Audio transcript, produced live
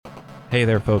Hey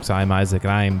there, folks. I'm Isaac,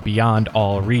 and I am beyond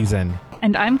all reason.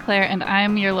 And I'm Claire, and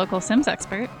I'm your local Sims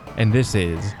expert. And this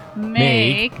is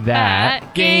Make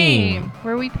That Game,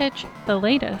 where we pitch the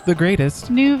latest, the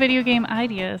greatest new video game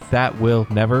ideas that will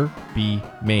never be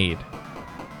made.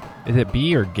 Is it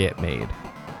be or get made?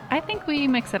 I think we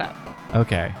mix it up.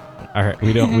 Okay. All right.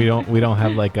 We don't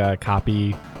have like a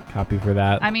copy for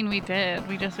that. I mean, we did.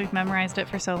 We've memorized it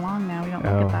for so long now. We don't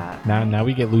look at that. Now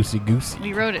we get loosey goosey.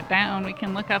 We wrote it down. We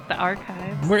can look up the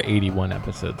archives. We're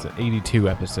 82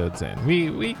 episodes in.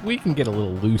 We can get a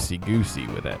little loosey goosey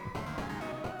with it.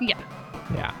 Yeah.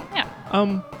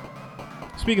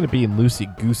 Speaking of being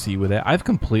loosey goosey with it, I've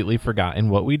completely forgotten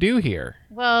what we do here.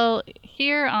 Well,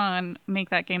 here on Make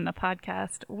That Game the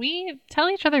podcast, we tell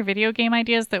each other video game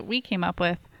ideas that we came up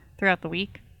with throughout the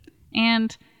week,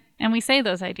 and we say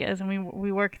those ideas, and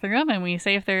we work through them, and we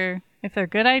say if they're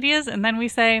good ideas, and then we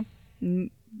say,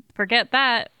 forget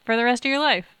that for the rest of your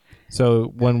life. So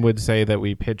one would say that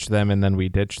we pitch them and then we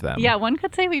ditch them. Yeah, one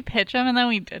could say we pitch them and then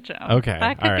we ditch them. Okay,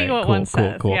 that could be what one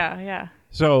says. Cool. Yeah.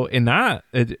 So in that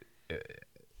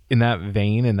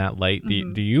vein, in that light,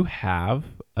 do you have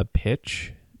a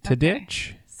pitch to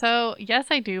ditch? So yes,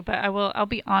 I do, but I'll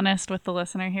be honest with the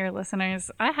listener here, listeners.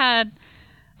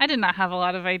 I did not have a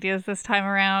lot of ideas this time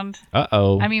around.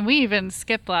 Uh-oh. I mean, we even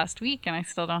skipped last week, and I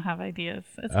still don't have ideas.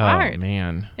 It's hard. Oh,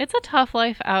 man. It's a tough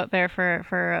life out there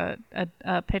for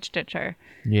a pitch ditcher.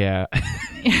 Yeah.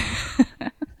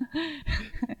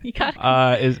 You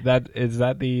got is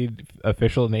that the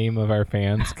official name of our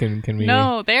fans? Can we?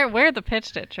 No, we're the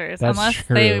pitch ditchers. That's unless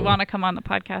true. they want to come on the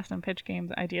podcast and pitch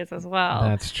games ideas as well.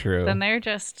 That's true. Then they're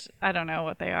just, I don't know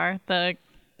what they are. The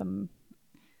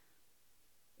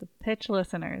pitch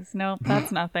listeners. No,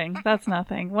 that's nothing. That's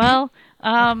nothing. Well,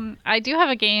 I do have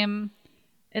a game.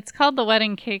 It's called The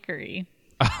Wedding Cakery.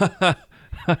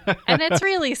 And it's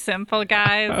really simple,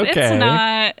 guys.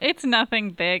 Okay. It's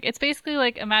nothing big. It's basically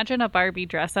like, imagine a Barbie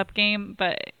dress-up game,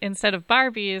 but instead of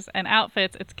Barbies and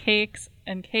outfits, it's cakes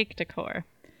and cake decor.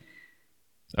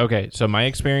 Okay, so my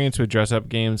experience with dress-up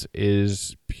games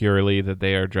is purely that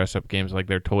they are dress-up games, like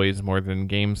they're toys more than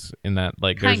games, in that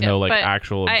like there's no like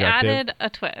actual objective. I added a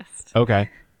twist. Okay.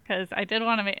 Because I did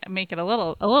want to make it a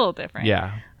little different.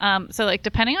 Yeah. So like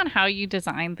depending on how you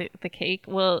design the cake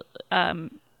will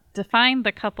define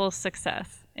the couple's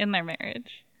success in their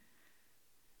marriage.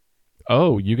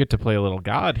 Oh, you get to play a little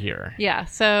god here. Yeah.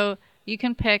 So you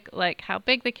can pick like how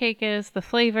big the cake is, the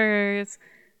flavors,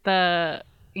 the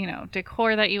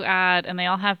decor that you add, and they're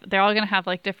all going to have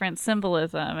like different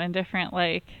symbolism and different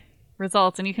like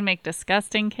results, and you can make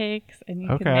disgusting cakes and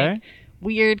you can make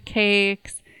weird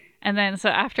cakes, and then so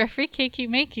after every cake you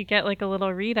make, you get like a little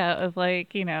readout of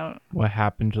like what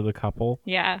happened to the couple.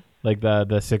 Yeah, like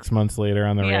the 6 months later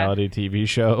on the reality TV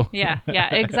show. yeah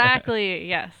exactly.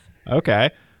 Yes. Okay.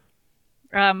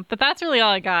 But that's really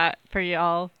all I got for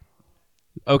y'all.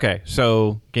 Okay,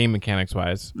 so game mechanics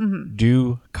wise,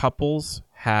 do couples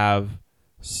have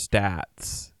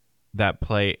stats that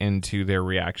play into their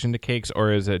reaction to cakes,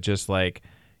 or is it just like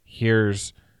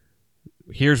here's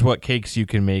what cakes you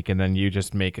can make, and then you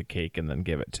just make a cake and then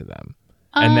give it to them?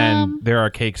 And then there are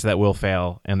cakes that will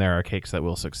fail and there are cakes that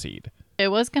will succeed. I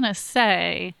was gonna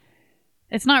say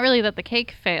it's not really that the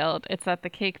cake failed, it's that the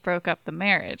cake broke up the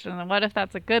marriage. And then what if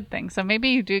that's a good thing? So maybe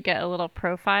you do get a little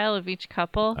profile of each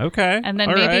couple. Okay. And then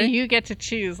maybe you get to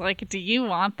choose, like, do you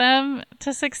want them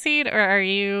to succeed, or are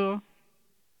you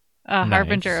a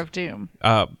harbinger of doom?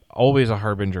 Always a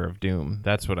harbinger of doom.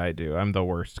 That's what I do. I'm the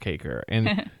worst caker.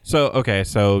 And so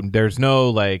there's no,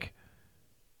 like,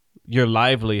 your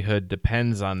livelihood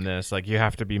depends on this. Like, you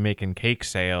have to be making cake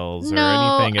sales or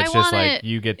anything. It's just like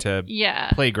you get to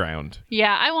playground.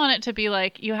 Yeah, I want it to be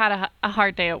like you had a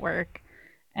hard day at work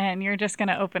and you're just going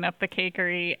to open up the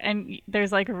cakery and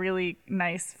there's like really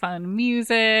nice, fun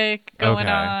music going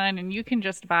on and you can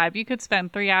just vibe. You could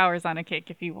spend 3 hours on a cake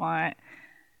if you want.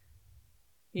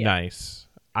 Yeah. Nice.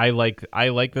 I like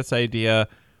this idea.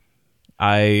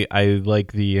 I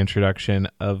like the introduction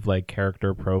of like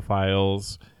character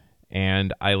profiles.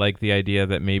 And I like the idea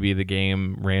that maybe the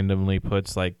game randomly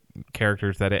puts like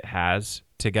characters that it has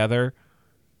together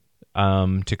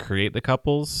to create the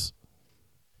couples.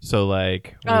 So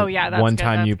like one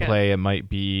time you play, it might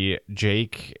be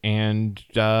Jake and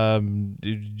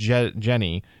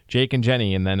Jenny. Jake and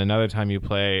Jenny. And then another time you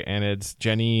play and it's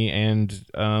Jenny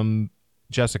and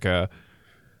Jessica.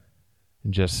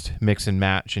 Just mix and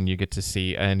match and you get to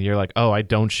see. And you're like, oh, I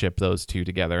don't ship those two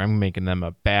together. I'm making them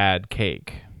a bad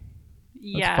cake.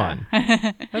 That's fun.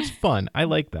 That's fun. I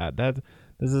like that.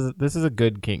 This is a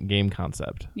good game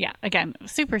concept. Yeah. Again,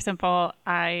 super simple.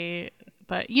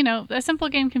 But a simple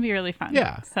game can be really fun.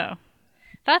 Yeah. So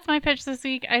That's my pitch this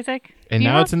week, Isaac. And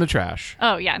now it's in the trash.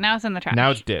 Oh, yeah. Now it's in the trash.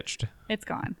 Now it's ditched. It's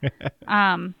gone.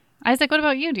 Isaac, what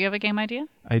about you? Do you have a game idea?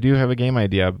 I do have a game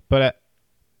idea, but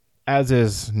as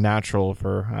is natural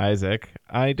for Isaac,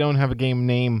 I don't have a game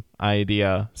name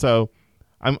idea. So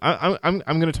I'm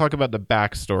going to talk about the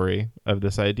backstory of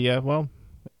this idea. Well,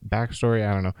 backstory,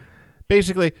 I don't know.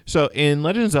 Basically, so in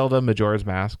Legend of Zelda Majora's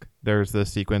Mask, there's the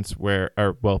sequence where,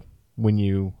 when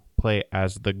you play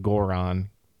as the Goron,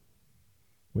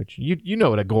 which you know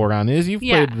what a Goron is. You've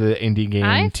played the indie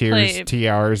game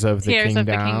Tears of the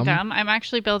Kingdom. I'm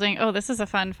actually building. Oh, this is a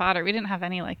fun fodder. We didn't have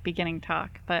any beginning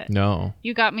talk, but no.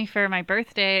 You got me for my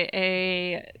birthday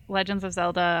a Legends of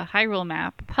Zelda Hyrule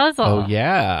map puzzle. Oh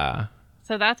yeah.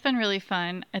 So that's been really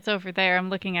fun. It's over there. I'm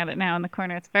looking at it now in the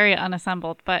corner. It's very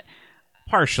unassembled, but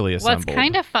partially assembled. What's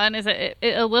kind of fun is it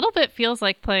a little bit feels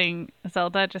like playing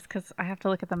Zelda just because I have to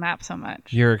look at the map so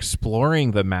much. You're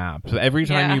exploring the map. So every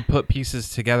time you put pieces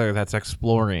together, that's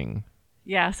exploring.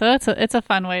 Yeah, so it's a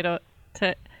fun way to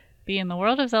be in the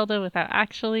world of Zelda without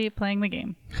actually playing the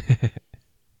game.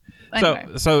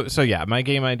 Anyway. So yeah, my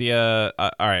game idea.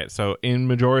 All right, so in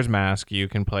Majora's Mask, you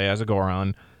can play as a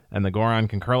Goron. And the Goron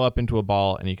can curl up into a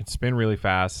ball, and you can spin really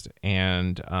fast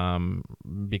and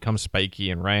become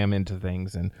spiky and ram into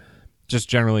things, and just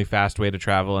generally fast way to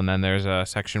travel. And then there's a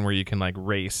section where you can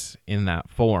race in that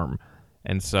form.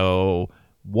 And so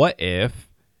what if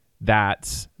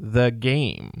that's the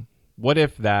game? What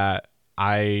if that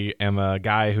I am a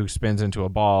guy who spins into a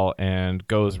ball and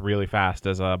goes really fast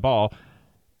as a ball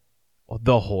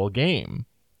the whole game?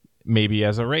 Maybe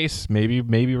as a race,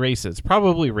 maybe races,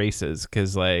 probably races,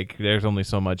 because there's only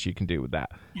so much you can do with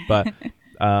that. But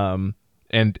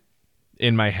and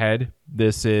in my head,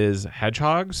 this is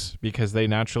hedgehogs because they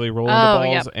naturally roll into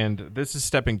balls, yep. And this is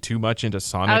stepping too much into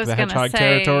Sonic the Hedgehog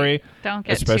territory. Don't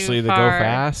get especially too the far. go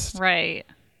fast, right?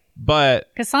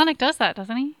 But because Sonic does that,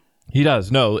 doesn't he? He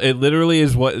does. No, it literally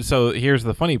is what. So here's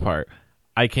the funny part.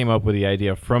 I came up with the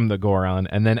idea from the Goron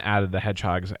and then added the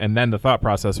hedgehogs, and then the thought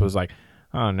process was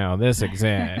oh no, this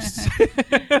exists.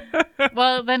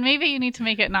 Well, then maybe you need to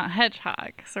make it not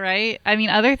hedgehogs, right? I mean,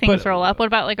 other things roll up. What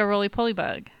about a roly-poly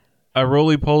bug? A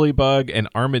roly-poly bug and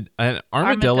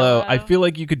armadillo. I feel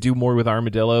like you could do more with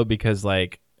armadillo because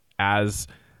as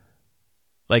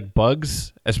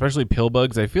bugs, especially pill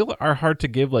bugs, I feel are hard to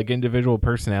give individual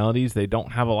personalities. They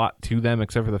don't have a lot to them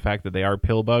except for the fact that they are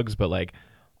pill bugs, but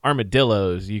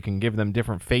armadillos, you can give them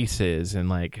different faces and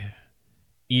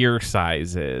ear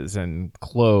sizes and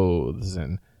clothes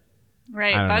and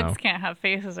right. Bugs can't have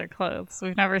faces or clothes.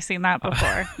 We've never seen that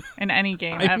before in any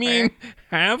game ever. I mean,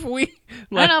 have we?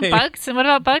 I don't know, bugs. And what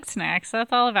about Bug Snacks?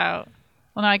 That's all about.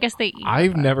 Well, no, I guess they eat.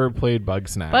 I've never played Bug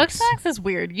Snacks. Bug Snacks is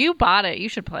weird. You bought it. You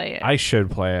should play it. I should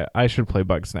play it. I should play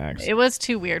Bug Snacks. It was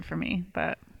too weird for me,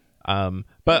 but.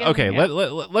 But okay,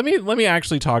 let me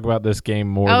actually talk about this game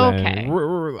more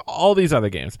than all these other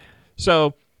games.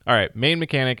 So, all right, main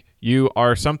mechanic, you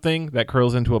are something that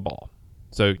curls into a ball.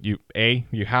 So you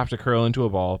have to curl into a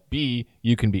ball. B,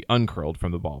 you can be uncurled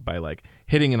from the ball by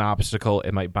hitting an obstacle.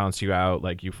 It might bounce you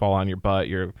out, you fall on your butt,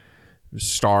 your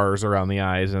stars around the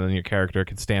eyes, and then your character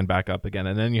can stand back up again,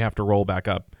 and then you have to roll back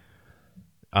up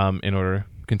in order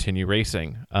to continue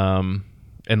racing. And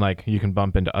you can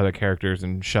bump into other characters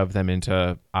and shove them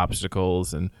into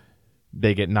obstacles, and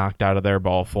they get knocked out of their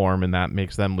ball form, and that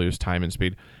makes them lose time and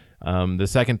speed. The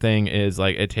second thing is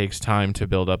it takes time to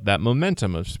build up that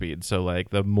momentum of speed. So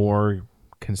the more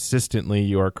consistently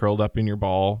you are curled up in your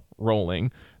ball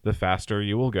rolling, the faster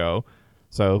you will go.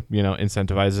 So,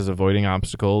 incentivizes avoiding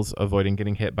obstacles, avoiding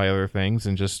getting hit by other things,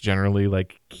 and just generally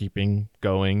keeping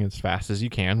going as fast as you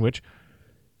can, which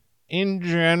in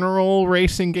general,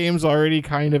 racing games already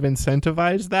kind of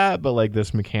incentivize that, but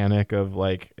this mechanic of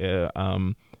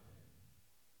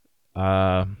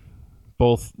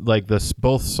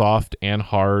both soft and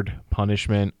hard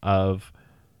punishment of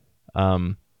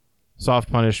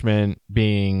soft punishment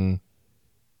being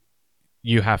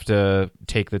you have to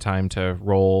take the time to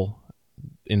roll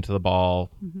into the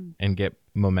ball and get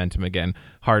momentum again.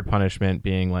 Hard punishment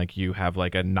being you have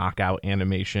a knockout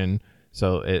animation.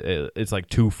 So it's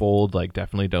twofold,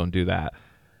 definitely don't do that.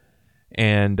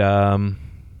 And then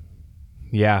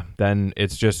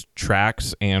it's just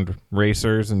tracks and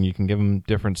racers, and you can give them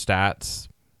different stats.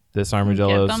 This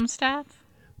armadillo's... Give them stats?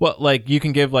 Well, you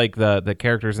can give, the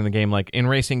characters in the game, in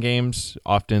racing games,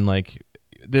 often,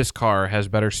 this car has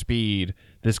better speed,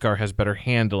 this car has better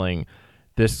handling,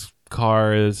 this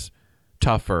car is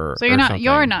tougher. So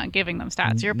you're not giving them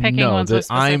stats. You're picking ones with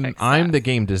specific stats. I'm the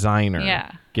game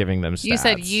designer giving them stats. You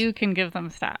said you can give them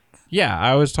stats. Yeah,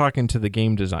 I was talking to the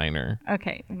game designer.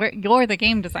 Okay, you're the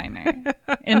game designer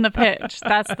in the pitch.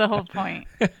 That's the whole point.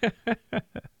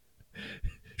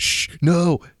 Shh,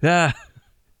 no. Ah.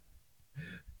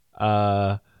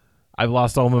 I've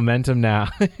lost all momentum now.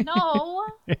 No.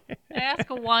 I ask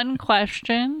one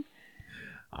question.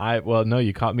 No,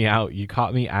 you caught me out. You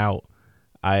caught me out.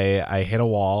 I hit a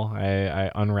wall. I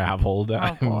unraveled.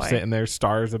 I'm boy. sitting there,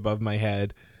 stars above my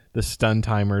head. The stun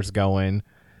timer's going.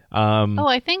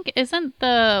 I think isn't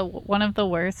the one of the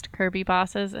worst Kirby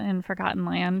bosses in Forgotten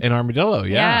Land? An armadillo,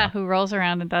 yeah. Who rolls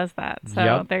around and does that. So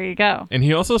Yep. there you go. And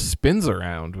he also spins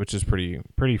around, which is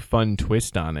pretty fun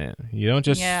twist on it. You don't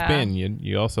just spin.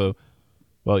 You also,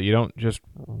 you don't just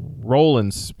roll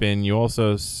and spin. You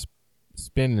also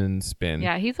spin and spin.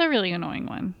 Yeah, he's a really annoying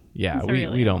one. Yeah,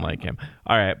 we don't like him.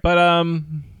 All right, but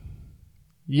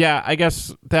yeah, I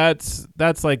guess that's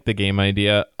like the game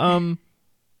idea.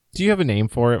 Do you have a name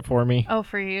for it for me? Oh,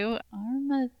 for you?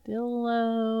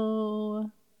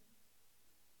 Armadillo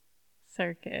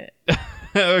Circuit.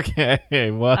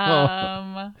 Okay,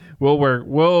 well,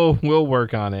 we'll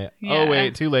work on it. Yeah. Oh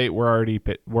wait, too late. We're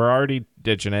already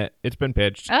ditching it. It's been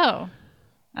pitched. Oh,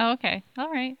 okay.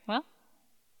 All right. Well,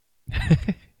 I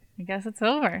guess it's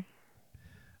over.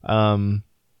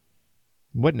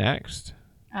 What next?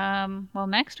 Well,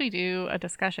 next we do a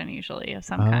discussion usually of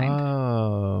some kind.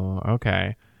 Oh,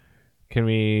 okay. Can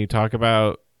we talk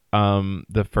about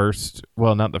the first?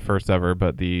 Well, not the first ever,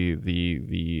 but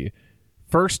the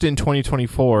first in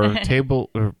 2024 table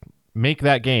make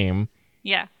that game.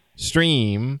 Yeah.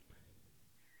 Stream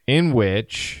in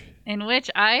which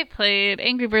I played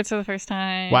Angry Birds for the first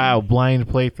time. Wow, blind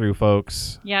playthrough,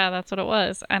 folks. Yeah, that's what it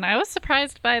was. And I was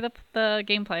surprised by the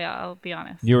gameplay, I'll be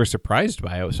honest. You were surprised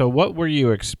by it. So what were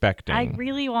you expecting? I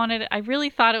really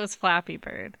thought it was Flappy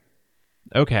Bird.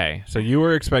 Okay, so you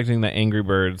were expecting the Angry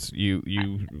Birds.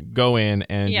 You go in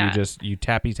and you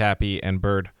tappy and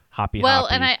bird hoppy. Well,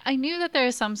 and I knew that there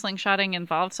was some slingshotting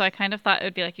involved, so I kind of thought it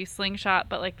would be like you slingshot,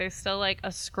 but like there's still like a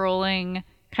scrolling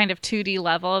kind of 2D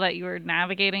level that you were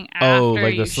navigating after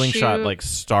like you the slingshot shoot. like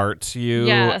starts you,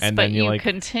 yes, and but then you like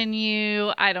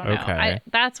continue. I don't know. Okay.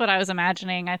 That's what I was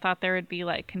imagining. I thought there would be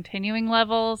like continuing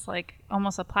levels, like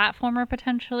almost a platformer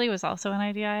potentially was also an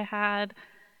idea I had.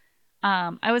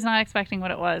 I was not expecting what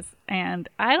it was, and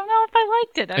I don't know if I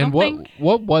liked it.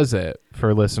 What was it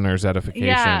for listeners' edification?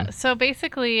 Yeah, so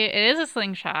basically it is a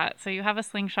slingshot. So you have a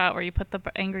slingshot where you put the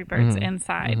Angry Birds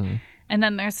inside, and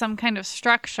then there's some kind of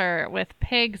structure with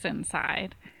pigs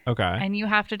inside. Okay. And you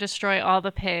have to destroy all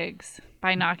the pigs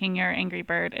by knocking your Angry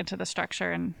Bird into the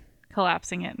structure and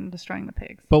collapsing it and destroying the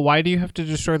pigs. But why do you have to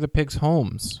destroy the pigs'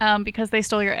 homes? Because they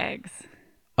stole your eggs.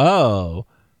 Oh.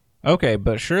 Okay,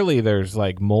 but surely there's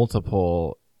like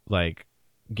multiple like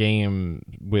game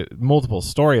with multiple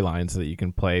storylines that you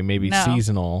can play, maybe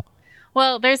seasonal.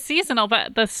 Well, there's seasonal,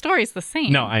 but the story's the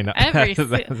same. No, I know.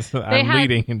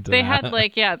 Leading into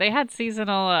that. They had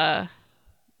seasonal I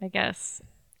guess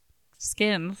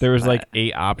skins. There was like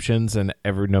 8 options, and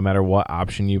no matter what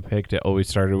option you picked, it always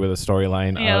started with a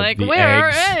storyline of like the where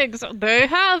eggs. are eggs? They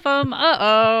have them.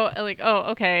 Like,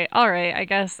 oh, okay, all right. I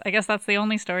guess that's the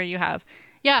only story you have.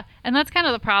 Yeah, and that's kind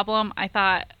of the problem. I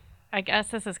thought, I guess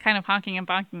this is kind of honking and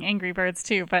bonking Angry Birds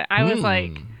too, but I was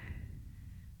like...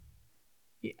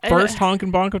 First honk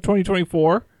and bonk of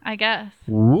 2024? I guess.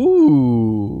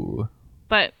 Ooh.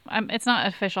 But it's not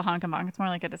official honk and bonk. It's more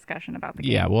like a discussion about the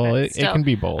game. Yeah, well, it can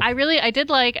be both. I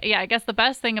did like, I guess the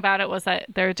best thing about it was that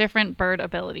there are different bird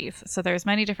abilities. So there's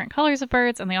many different colors of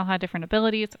birds, and they all had different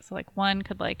abilities. So like one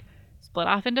could like split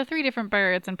off into 3 different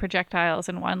birds and projectiles,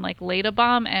 and one like laid a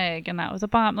bomb egg, and that was a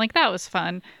bomb. Like that was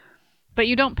fun. But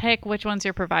you don't pick which ones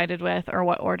you're provided with or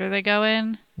what order they go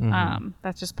in.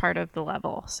 That's just part of the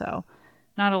level. So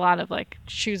not a lot of like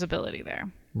choosability there.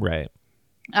 Right.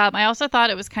 I also thought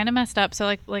it was kind of messed up.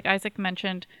 So like Isaac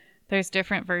mentioned, there's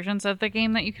different versions of the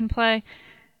game that you can play,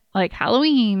 like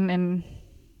Halloween, and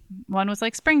one was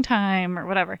like springtime or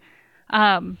whatever.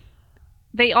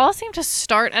 They all seem to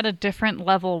start at a different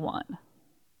level 1.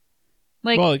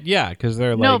 Like, well, yeah, because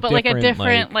they're like no, but like a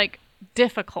different like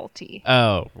difficulty.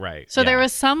 Oh, right. So there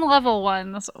was some level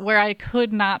 1s where I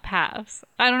could not pass.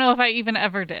 I don't know if I even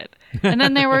ever did. And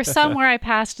then there were some where I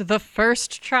passed the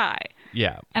first try.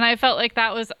 Yeah. And I felt like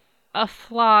that was a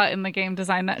flaw in the game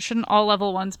design. That shouldn't all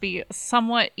level 1s be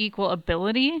somewhat equal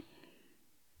ability?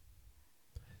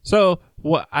 So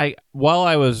while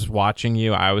I was watching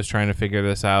you, I was trying to figure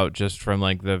this out just from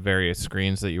like the various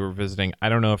screens that you were visiting. I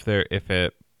don't know if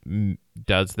it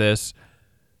does this.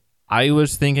 I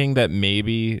was thinking that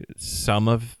maybe some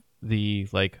of the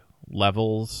like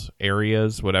levels,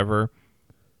 areas, whatever,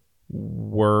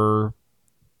 were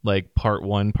like part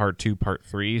 1, part 2, part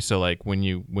 3. So like when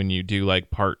you do like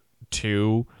part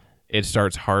 2, it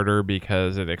starts harder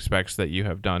because it expects that you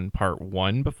have done part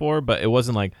 1 before, but it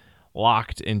wasn't like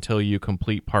locked until you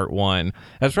complete part 1.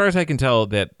 As far as I can tell,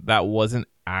 that wasn't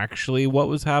actually what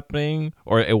was happening,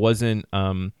 or it wasn't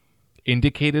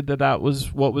indicated that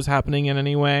was what was happening in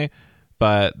any way.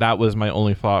 But that was my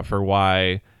only thought for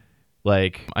why.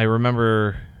 Like, I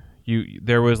remember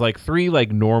there was like 3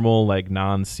 like normal like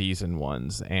non-season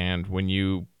ones, and when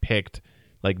you picked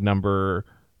like number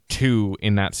 2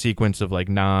 in that sequence of like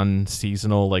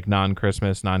non-seasonal, like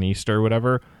non-Christmas, non-Easter,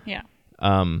 whatever, Yeah.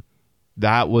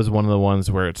 That was one of the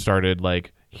ones where it started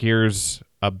like, here's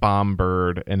a bomb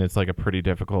bird and it's like a pretty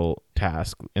difficult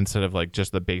task, instead of like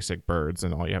just the basic birds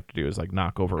and all you have to do is like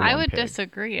knock over I one would pig.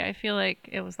 disagree. I feel like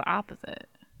it was the opposite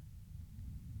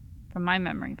from my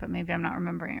memory, but maybe I'm not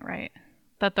remembering it right.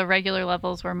 That the regular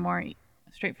levels were more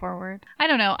straightforward. I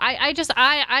don't know. I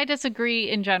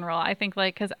disagree in general. I think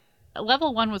like, because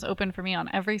level 1 was open for me on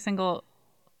every single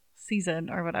season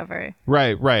or whatever.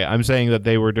 Right. I'm saying that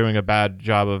they were doing a bad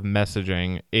job of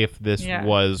messaging if this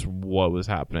was what was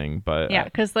happening, but yeah,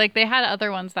 because like they had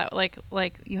other ones that like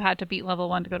you had to beat level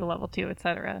 1 to go to level 2,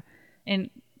 etc. In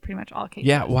pretty much all cases.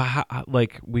 Yeah. Well,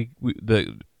 like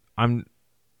I'm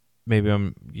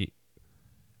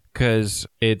because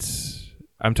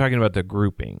I'm talking about the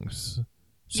groupings.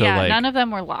 So yeah, like, none of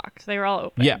them were locked. They were all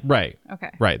open. Yeah. Right.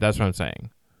 Okay. Right. That's what I'm saying.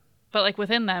 But like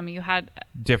within them, you had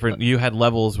Different. You had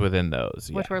levels within those,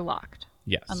 which were locked.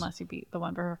 Yes. Unless you beat the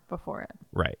one before it.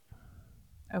 Right.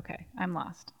 Okay, I'm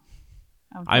lost.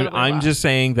 I'm lost. just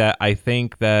saying that I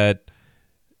think that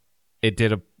it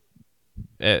did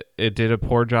a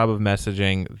poor job of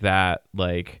messaging that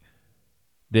like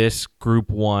this group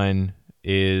 1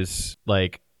 is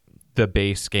like the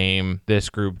base game. This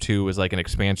group 2 was like an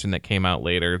expansion that came out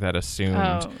later that assumed.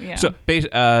 Oh, yeah. So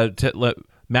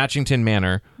Matchington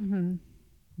Manor. Mm-hmm.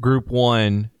 Group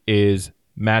 1 is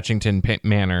Matchington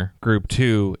Manor. Group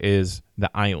 2 is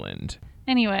the island.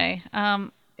 Anyway,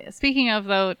 speaking of,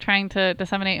 though, trying to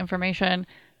disseminate information,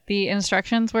 the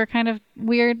instructions were kind of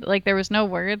weird. Like, there was no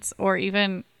words or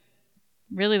even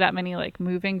really that many, like,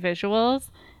 moving visuals.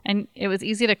 And it was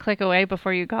easy to click away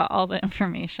before you got all the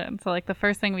information. So, like, the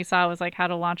first thing we saw was, like, how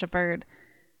to launch a bird.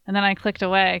 And then I clicked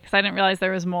away because I didn't realize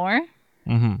there was more.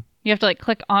 Mm-hmm. You have to, like,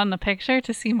 click on the picture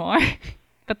to see more.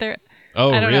 But there...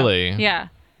 Oh, I don't really? know. Yeah.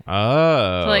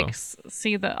 Oh. To like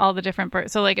see all the different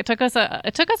birds. So like it took us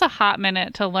a hot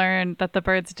minute to learn that the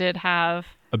birds did have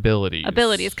abilities,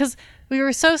 because we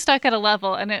were so stuck at a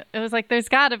level, and it was like there's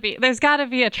got to be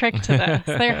a trick to this.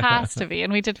 There has to be,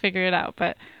 and we did figure it out.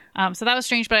 But so that was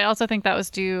strange. But I also think that was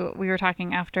due. We were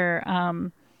talking after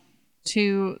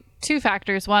to two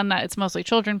factors. One, that it's mostly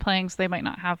children playing, so they might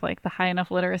not have like the high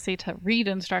enough literacy to read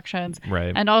instructions.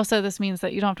 Right. And also this means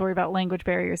that you don't have to worry about language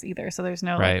barriers either. So there's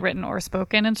no like written or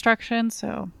spoken instructions.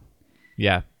 So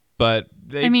yeah, but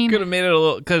they could have made it a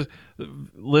little, because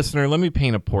listener, let me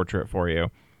paint a portrait for you.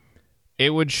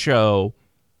 It would show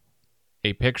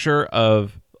a picture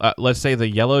of let's say the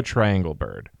yellow triangle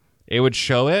bird. It would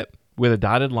show it with a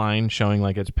dotted line showing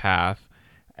like its path.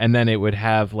 And then it would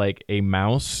have like a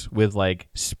mouse with like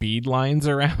speed lines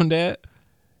around it.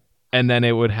 And then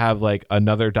it would have like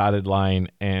another dotted line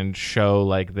and show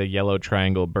like the yellow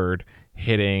triangle bird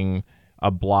hitting a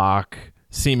block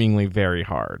seemingly very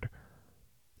hard.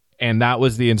 And that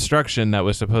was the instruction that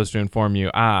was supposed to inform you,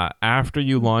 after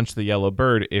you launch the yellow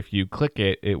bird, if you click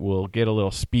it, it will get a little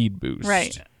speed boost.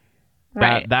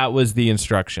 Right. That was the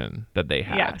instruction that they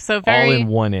had. Yeah, so all in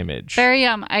one image. Very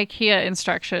IKEA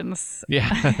instructions.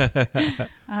 Yeah.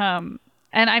 And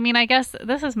I mean, I guess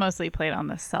this is mostly played on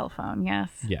the cell phone. Yes.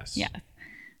 Yes. Yeah.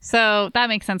 So that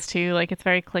makes sense too. Like it's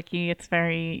very clicky. It's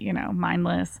very,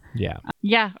 mindless. Yeah.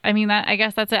 Yeah. I mean, I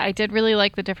guess that's it. I did really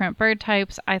like the different bird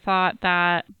types. I thought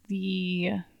that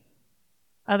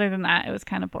other than that, it was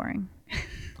kind of boring.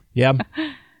 Yeah.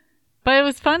 But it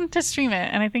was fun to stream it,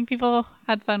 and I think people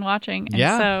had fun watching. And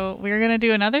so we're going to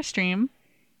do another stream.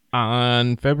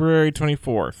 On February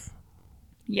 24th.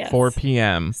 Yes. 4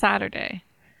 p.m. Saturday.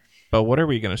 But what are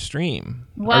we going to stream?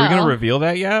 Well, are we going to reveal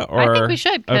that yet? Or? I think we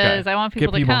should, because I want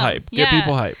people to come. Hype. Get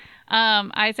people hype.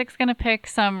 Isaac's going to pick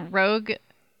some rogue ...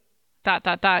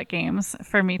 games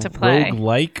for me to play.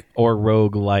 Rogue-like or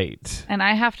rogue-lite? And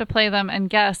I have to play them and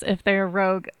guess if they're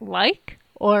rogue-like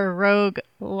or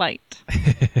rogue-lite.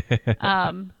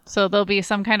 So there'll be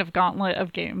some kind of gauntlet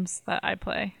of games that I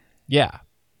play. Yeah.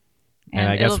 And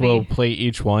I guess we'll play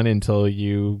each one until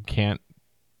you can't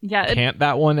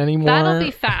that one anymore. That'll be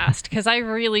fast, because I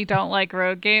really don't like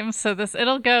rogue games, so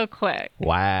it'll go quick.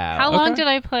 Wow. How long did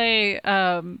I play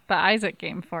the Isaac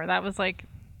game for? That was like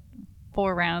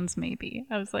 4 rounds maybe.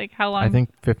 I was like, how long? I think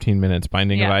 15 minutes.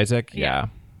 Binding of Yeah. Isaac. Yeah. Yeah.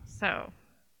 So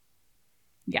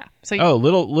yeah. So Oh,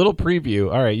 little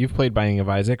preview. All right, you've played Binding of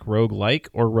Isaac. Roguelike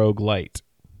or roguelite?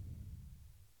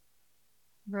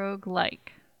 roguelike.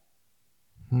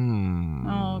 Hmm.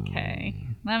 Okay.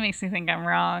 That makes me think I'm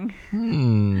wrong.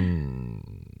 Hmm.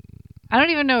 I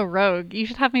don't even know Rogue. You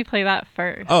should have me play that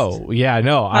first. Oh, yeah,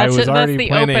 no. That's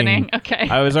the opening. Okay.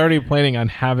 I was already planning on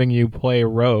having you play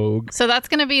Rogue. So that's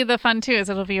going to be the fun too, is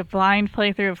it'll be a blind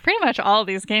playthrough of pretty much all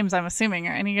these games, I'm assuming.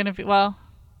 Are any going to be, well,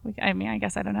 I mean, I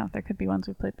guess I don't know. There could be ones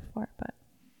we played before, but.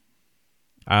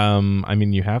 I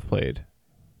mean, you have played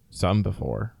some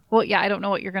before. Well, yeah, I don't know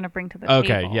what you're going to bring to the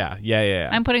Okay, table. yeah.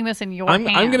 I'm putting this in your I'm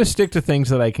hands. going to stick to things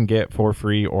that I can get for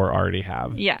free or already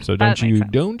have. Yeah. So that don't makes you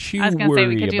sense. worry I was going to say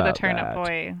we could do the about Turnip that.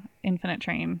 Boy Infinite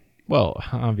Train. Well,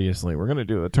 obviously, we're going to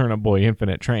do the Turnip Boy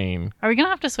Infinite Train. Are we going to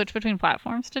have to switch between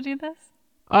platforms to do this?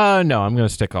 No, I'm going to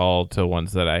stick all to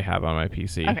ones that I have on my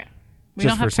PC. Okay. We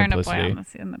Just don't have for Turnip Boy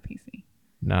simplicity. on the PC.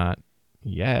 Not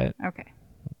yet. Okay.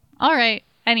 All right.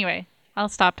 Anyway, I'll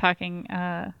stop talking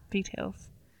details.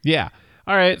 Yeah.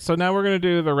 All right, so now we're going to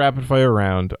do the rapid fire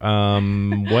round.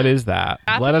 What is that?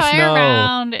 Let us Rapid know. fire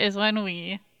round is when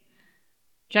we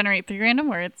generate 3 random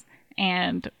words,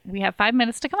 and we have 5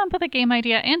 minutes to come up with a game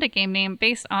idea and a game name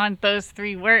based on those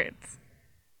 3 words.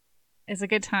 It's a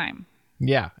good time.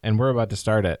 Yeah, and we're about to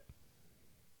start it.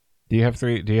 Do you have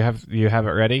 3? Do you have it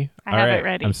ready? I have it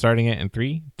ready. I'm starting it in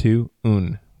 3, 2,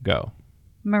 1, go.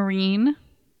 Marine,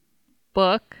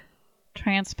 book,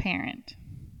 transparent.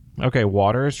 Okay,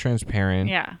 water is transparent.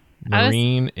 Yeah.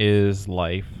 Marine is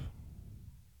life.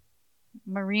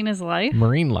 Marine is life?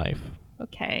 Marine life.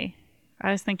 Okay.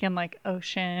 I was thinking like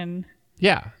ocean.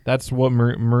 Yeah, that's what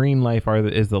marine life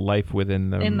is the life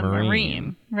within the In the marine.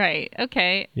 marine. Right.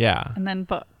 Okay. Yeah. And then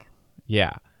book.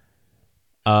 Yeah.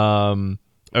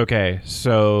 Okay,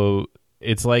 so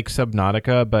it's like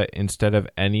Subnautica, but instead of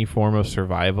any form of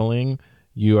survivaling,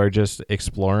 you are just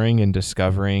exploring and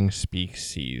discovering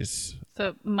species.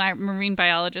 So my marine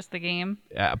biologist, the game.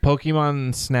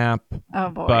 Pokemon Snap, Oh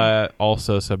boy. but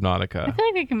also I Subnautica. feel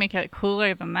like we can make it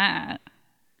cooler than that.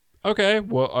 Okay,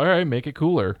 well, all right, make it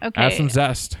cooler. Okay. Add some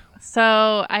zest.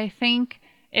 So I think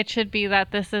it should be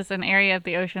that this is an area of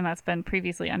the ocean that's been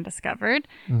previously undiscovered,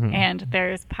 and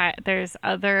there's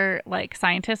other like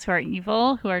scientists who are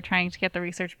evil who are trying to get the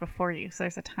research before you. So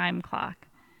there's a time clock.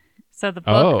 So the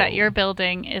book that you're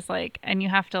building is like, and you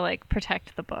have to like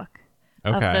protect the book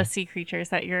of the sea creatures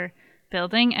that you're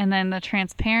building. And then the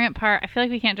transparent part, I feel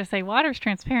like we can't just say water's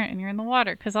transparent and you're in the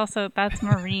water, because also that's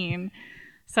marine.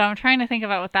 So I'm trying to think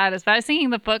about what that is. But I was thinking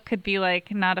the book could be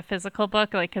like not a physical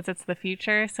book, like because it's the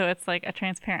future. So it's like a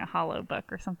transparent hollow book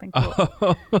or something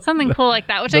cool. Something cool like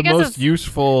that, which I guess the most is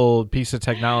useful piece of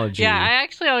technology. Yeah, I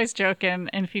actually always joke in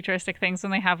futuristic things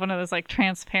when they have one of those like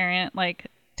transparent like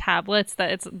tablets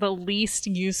that it's the least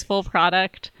useful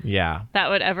product that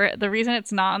would ever. The reason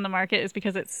it's not on the market is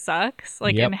because it sucks.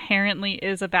 Like inherently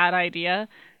is a bad idea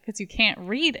because you can't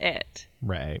read it.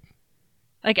 Right.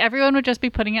 Like everyone would just be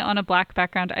putting it on a black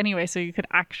background anyway, so you could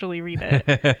actually read it.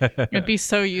 It'd be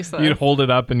so useless. You'd hold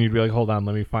it up and you'd be like, hold on,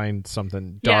 let me find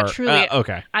something dark. Yeah, truly.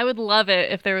 Okay. I would love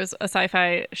it if there was a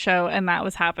sci-fi show and that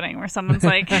was happening, where someone's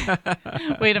like,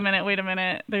 wait a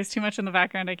minute. There's too much in the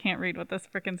background. I can't read what this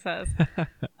frickin' says.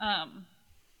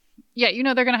 Yeah, you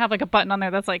know they're going to have like a button on there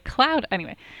that's like cloud.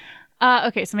 Anyway.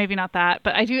 Okay, so maybe not that,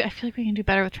 but I feel like we can do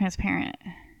better with transparent.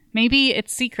 Maybe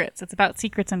it's secrets. It's about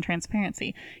secrets and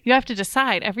transparency. You have to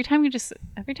decide every time you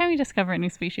discover a new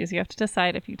species, you have to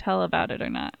decide if you tell about it or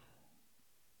not.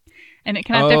 And it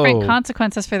can have different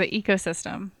consequences for the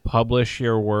ecosystem. Publish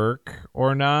your work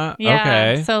or not? Yeah.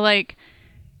 Okay. So like,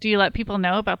 do you let people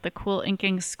know about the cool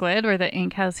inking squid where the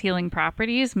ink has healing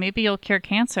properties? Maybe you'll cure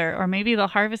cancer, or maybe they'll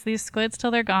harvest these squids till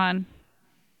they're gone.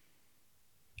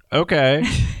 Okay.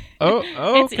 Oh,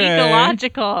 okay. It's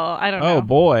ecological. I don't know. Oh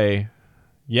boy.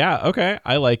 Yeah, okay.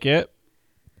 I like it.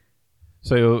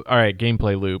 So, all right,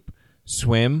 gameplay loop.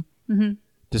 Swim,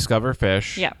 discover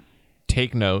fish,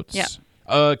 take notes.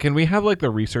 Yeah. Can we have like the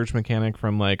research mechanic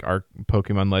from like our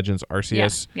Pokemon Legends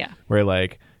Arceus? Yeah. Where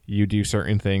like you do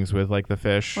certain things with like the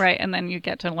fish. Right, and then you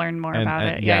get to learn more about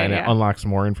it. And it unlocks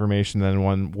more information.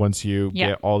 Then once you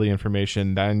get all the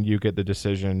information, then you get the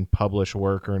decision, publish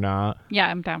work or not. Yeah,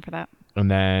 I'm down for that. And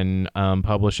then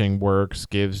publishing works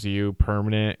gives you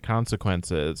permanent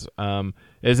consequences.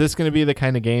 Is this going to be the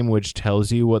kind of game which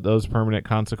tells you what those permanent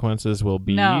consequences will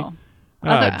be? No.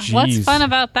 Oh, What's fun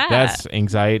about that? That's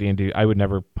anxiety. And I would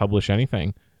never publish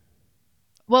anything.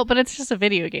 Well, but it's just a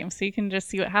video game, so you can just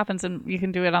see what happens and you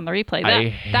can do it on the replay.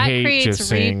 I That hate creates just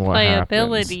seeing what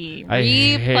replayability. happens. I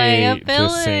hate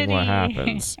just seeing what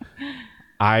happens.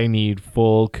 I need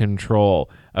full control.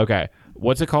 Okay,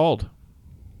 what's it called?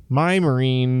 My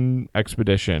Marine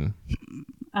Expedition.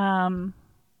 My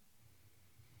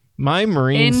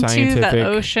Marine Into Scientific... the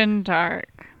Ocean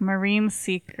Dark. Marine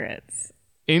Secrets.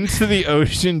 Into the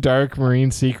Ocean Dark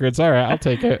Marine Secrets. All right, I'll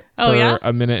take it for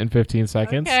a minute and 15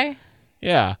 seconds. Okay.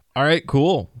 Yeah. All right,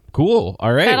 cool.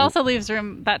 All right. That also leaves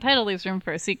room, that title leaves room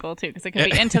for a sequel, too, because it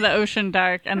could be Into the Ocean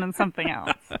Dark and then something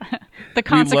else. The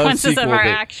consequences of our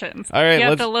actions. All right, you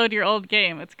have to load your old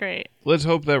game. It's great. Let's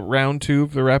hope that round 2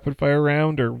 of the rapid fire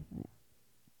round, or...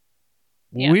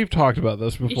 Yeah. We've talked about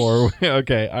this before.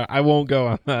 Okay, I won't go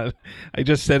on that. I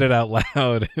just said it out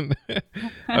loud.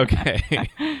 Okay.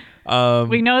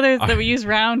 We know that we use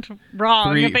round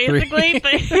wrong, basically,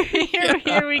 but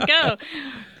here we go.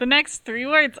 The next 3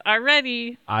 words are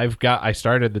ready. I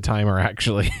started the timer,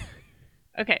 actually.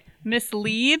 Okay.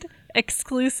 Mislead,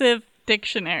 exclusive,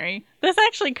 dictionary. This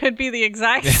actually could be the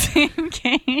exact same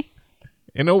game.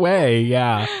 In a way,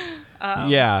 yeah.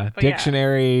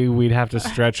 Dictionary, we'd have to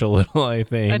stretch a little, I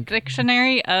think. A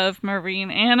dictionary of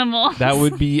marine animals. That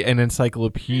would be an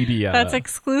encyclopedia. That's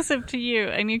exclusive to you,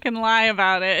 and you can lie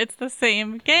about it. It's the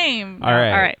same game. All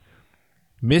right.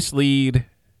 Mislead,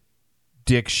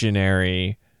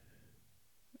 dictionary.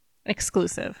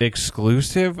 Exclusive.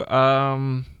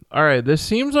 All right, this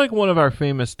seems like one of our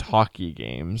famous talkie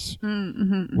games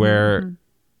where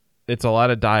it's a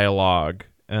lot of dialogue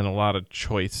and a lot of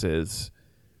choices.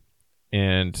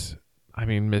 And I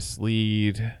mean,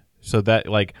 mislead. So that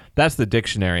that's the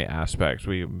dictionary aspect.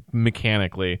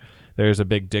 There's a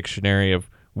big dictionary of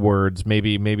words.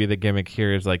 Maybe the gimmick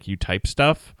here is like you type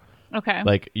stuff. Okay.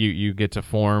 Like you get to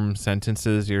form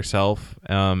sentences yourself,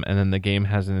 and then the game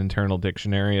has an internal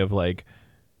dictionary of like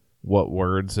what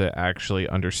words it actually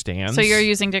understands. So you're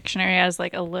using dictionary as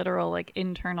like a literal like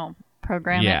internal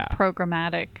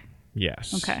programmatic.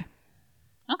 Yes. Okay.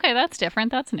 Okay, that's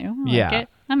different. That's new. I like it.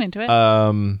 I'm into it.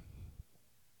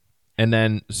 And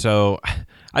then, so,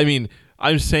 I mean,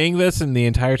 I'm saying this, and the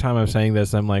entire time I'm saying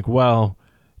this, I'm like, well,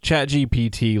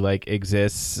 ChatGPT, like,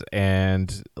 exists,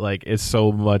 and, like, is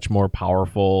so much more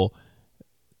powerful,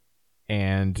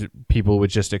 and people would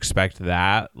just expect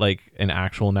that, like, an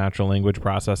actual natural language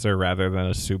processor rather than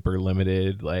a super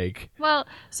limited, like,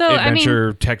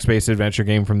 text-based adventure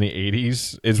game from the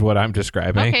 80s is what I'm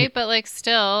describing. Okay, but like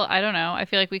still, I don't know. I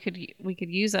feel like we could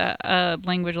use a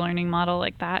language learning model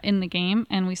like that in the game,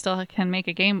 and we still can make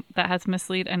a game that has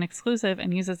mislead and exclusive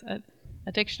and uses a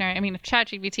dictionary. I mean, if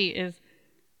ChatGPT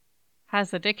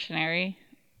has a dictionary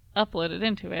uploaded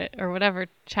into it, or whatever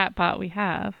chatbot we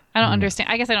have. I don't understand.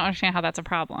 I guess I don't understand how that's a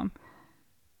problem.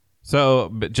 So,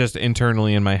 but just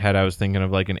internally in my head, I was thinking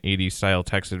of like an 80s style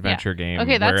text adventure game.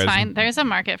 Okay, that's fine. There's a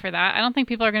market for that. I don't think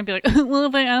people are going to be like, well,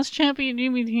 if I ask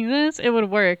ChatGPT this, it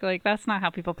would work. Like, that's not how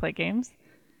people play games.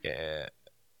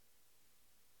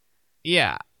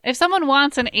 Yeah. If someone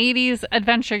wants an 80s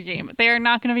adventure game, they are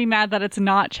not going to be mad that it's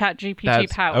not ChatGPT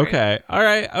powered. Okay.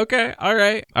 All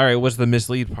right. What's the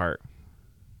mislead part?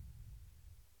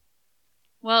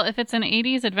 Well, if it's an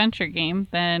 80s adventure game,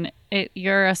 then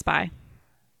you're a spy.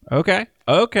 Okay.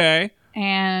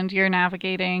 And you're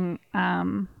navigating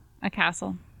a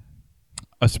castle.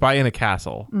 A spy in a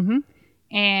castle. Mm-hmm.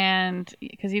 And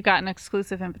because you've got an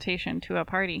exclusive invitation to a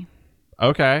party.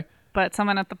 Okay. But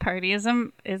someone at the party is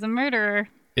a murderer.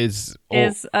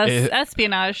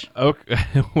 Espionage. Okay.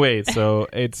 Wait, so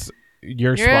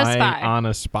you're spying on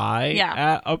a spy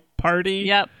at a party?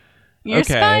 Yep. You're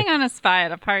spying on a spy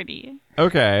at a party.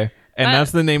 Okay. And that's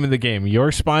the name of the game.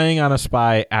 You're spying on a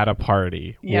spy at a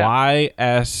party. Yeah.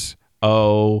 YSOASAAP.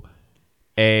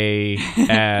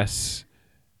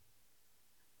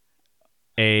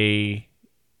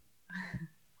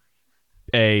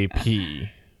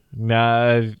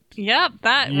 Nah. Yep,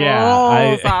 that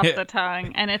rolls off the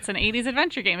tongue. And it's an 80s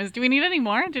adventure game. Do we need any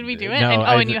more? Did we do it? No,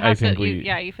 and you have to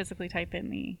you physically type in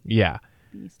the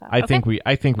stuff. I think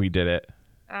we did it.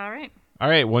 All right.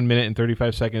 1 minute and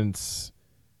 35 seconds.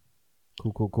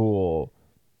 Cool.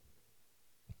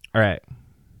 All right.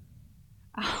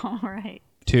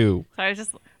 2. So I was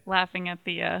just laughing at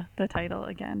the title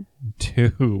again.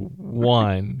 2,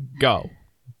 1, go.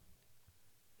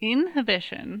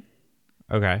 Inhibition.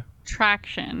 Okay.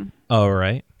 Traction. All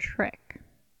right.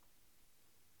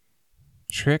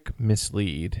 Trick,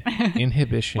 mislead,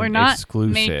 inhibition, We're not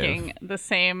exclusive. Making the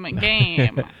same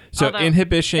game. So although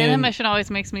inhibition always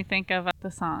makes me think of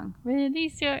the song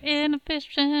 "Release Your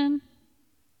Inhibition."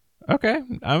 Okay,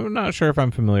 I'm not sure if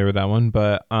I'm familiar with that one,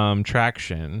 but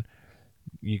traction.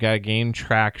 you gotta gain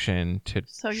traction to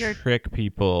trick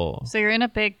people. So you're in a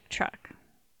big truck.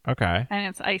 Okay. And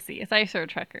it's icy. It's Ice Road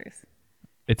Truckers.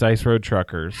 It's Ice Road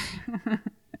Truckers.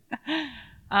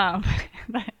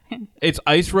 It's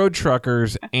Ice Road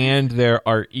Truckers, and there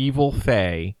are evil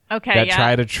fae that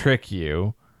try to trick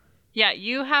you. Yeah,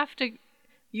 you have to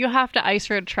Ice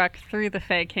Road Truck through the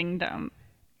Fae Kingdom.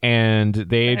 And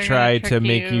they try to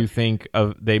make you think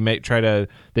of they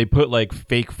put like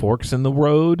fake forks in the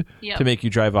road to make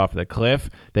you drive off the cliff.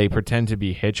 They pretend to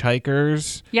be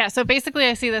hitchhikers. Yeah, so basically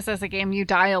I see this as a game you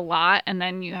die a lot and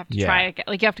then you have to try again.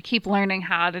 Like you have to keep learning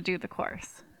how to do the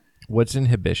course. What's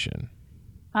inhibition?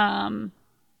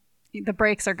 The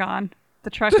brakes are gone. The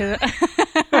truck is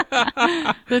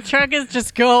the truck is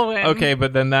just going. Okay,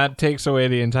 but then that takes away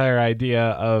the entire idea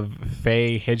of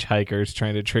Fae hitchhikers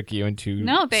trying to trick you into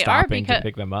stopping to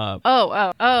pick them up.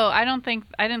 I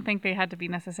didn't think they had to be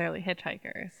necessarily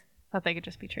hitchhikers. Thought they could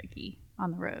just be tricky on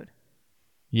the road.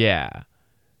 Yeah,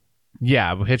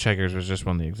 but hitchhikers was just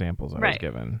one of the examples I was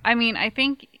given. I mean, I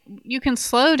think you can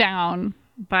slow down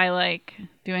by like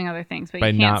doing other things, but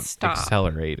you can't stop.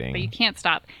 Accelerating. But you can't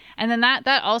stop. And then that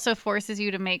also forces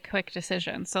you to make quick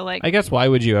decisions. So like, I guess why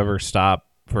would you ever stop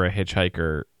for a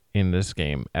hitchhiker in this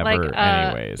game ever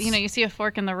anyways? You see a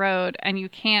fork in the road and you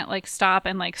can't like stop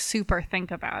and like super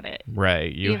think about it.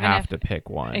 Right. You have to pick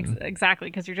one. Exactly.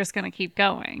 Because you're just going to keep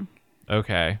going.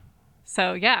 Okay.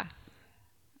 So yeah.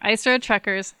 Ice Road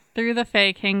Truckers through the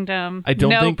Fae Kingdom.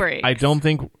 Brakes. I don't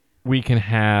think we can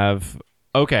have...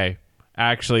 Okay.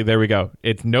 Actually, there we go.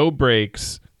 It's no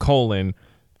brakes,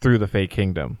 through the Fae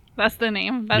Kingdom. That's the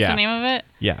name? That's the name of it?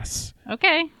 Yes.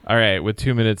 Okay. All right, with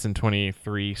 2 minutes and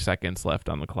 23 seconds left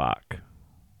on the clock.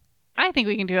 I think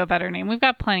we can do a better name. We've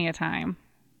got plenty of time.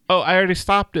 Oh, I already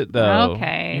stopped it, though.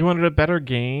 Okay. You wanted a better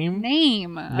game?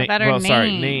 Name. A better name.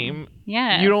 Sorry, name.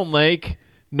 Yeah. You don't like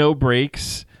no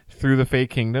brakes through the Fae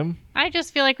Kingdom? I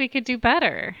just feel like we could do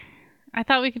better. I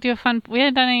thought we could do we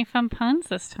hadn't done any fun puns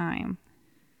this time.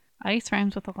 Ice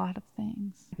rhymes with a lot of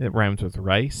things. It rhymes with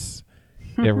rice.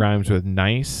 It rhymes with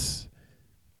nice.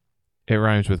 It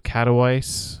rhymes with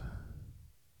catawice.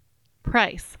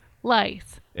 Price.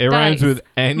 Lice. It rhymes with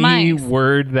any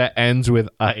word that ends with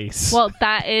ice. Well,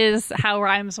 that is how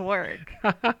rhymes work.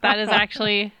 That is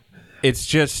actually... It's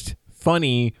just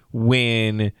funny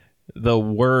when the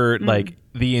word, like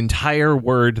the entire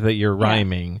word that you're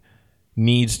rhyming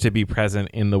needs to be present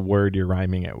in the word you're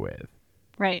rhyming it with.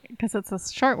 Right, because it's a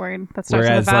short word that starts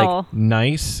with a vowel. Whereas like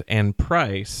nice and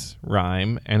price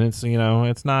rhyme, and it's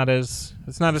it's not as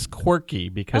quirky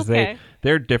because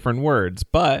they're different words.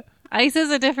 But ice is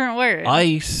a different word.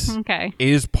 Ice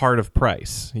is part of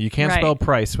price. You can't spell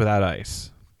price without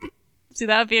ice. See,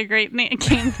 that would be a great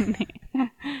game name.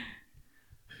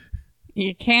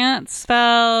 You can't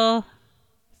spell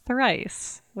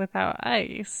thrice without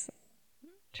ice.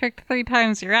 Tricked 3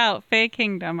 times, you're out. Fae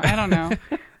Kingdom. I don't know.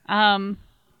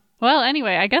 Well,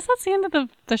 anyway, I guess that's the end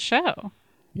of the show.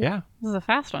 Yeah. This is a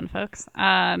fast one, folks.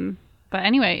 But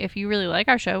anyway, if you really like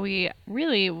our show, we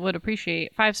really would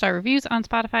appreciate 5-star reviews on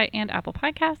Spotify and Apple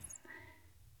Podcasts.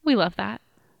 We love that.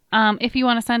 If you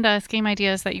want to send us game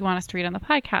ideas that you want us to read on the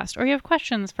podcast, or you have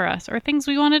questions for us, or things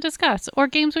we want to discuss, or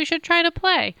games we should try to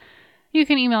play, you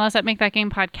can email us at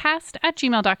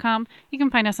makethatgamepodcast@gmail.com. You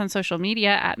can find us on social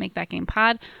media at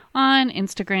makethatgamepod, on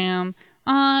Instagram,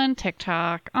 on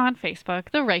TikTok, on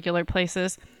Facebook, the regular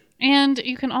places. And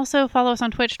you can also follow us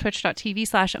on Twitch,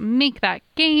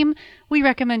 twitch.tv/makethatgame. We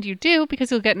recommend you do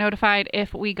because you'll get notified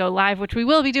if we go live, which we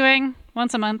will be doing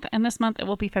once a month. And this month it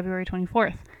will be February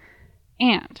 24th.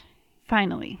 And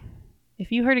finally,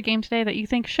 if you heard a game today that you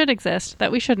think should exist,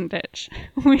 that we shouldn't ditch,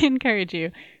 we encourage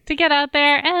you to get out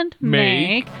there and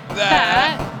make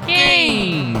that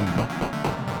game.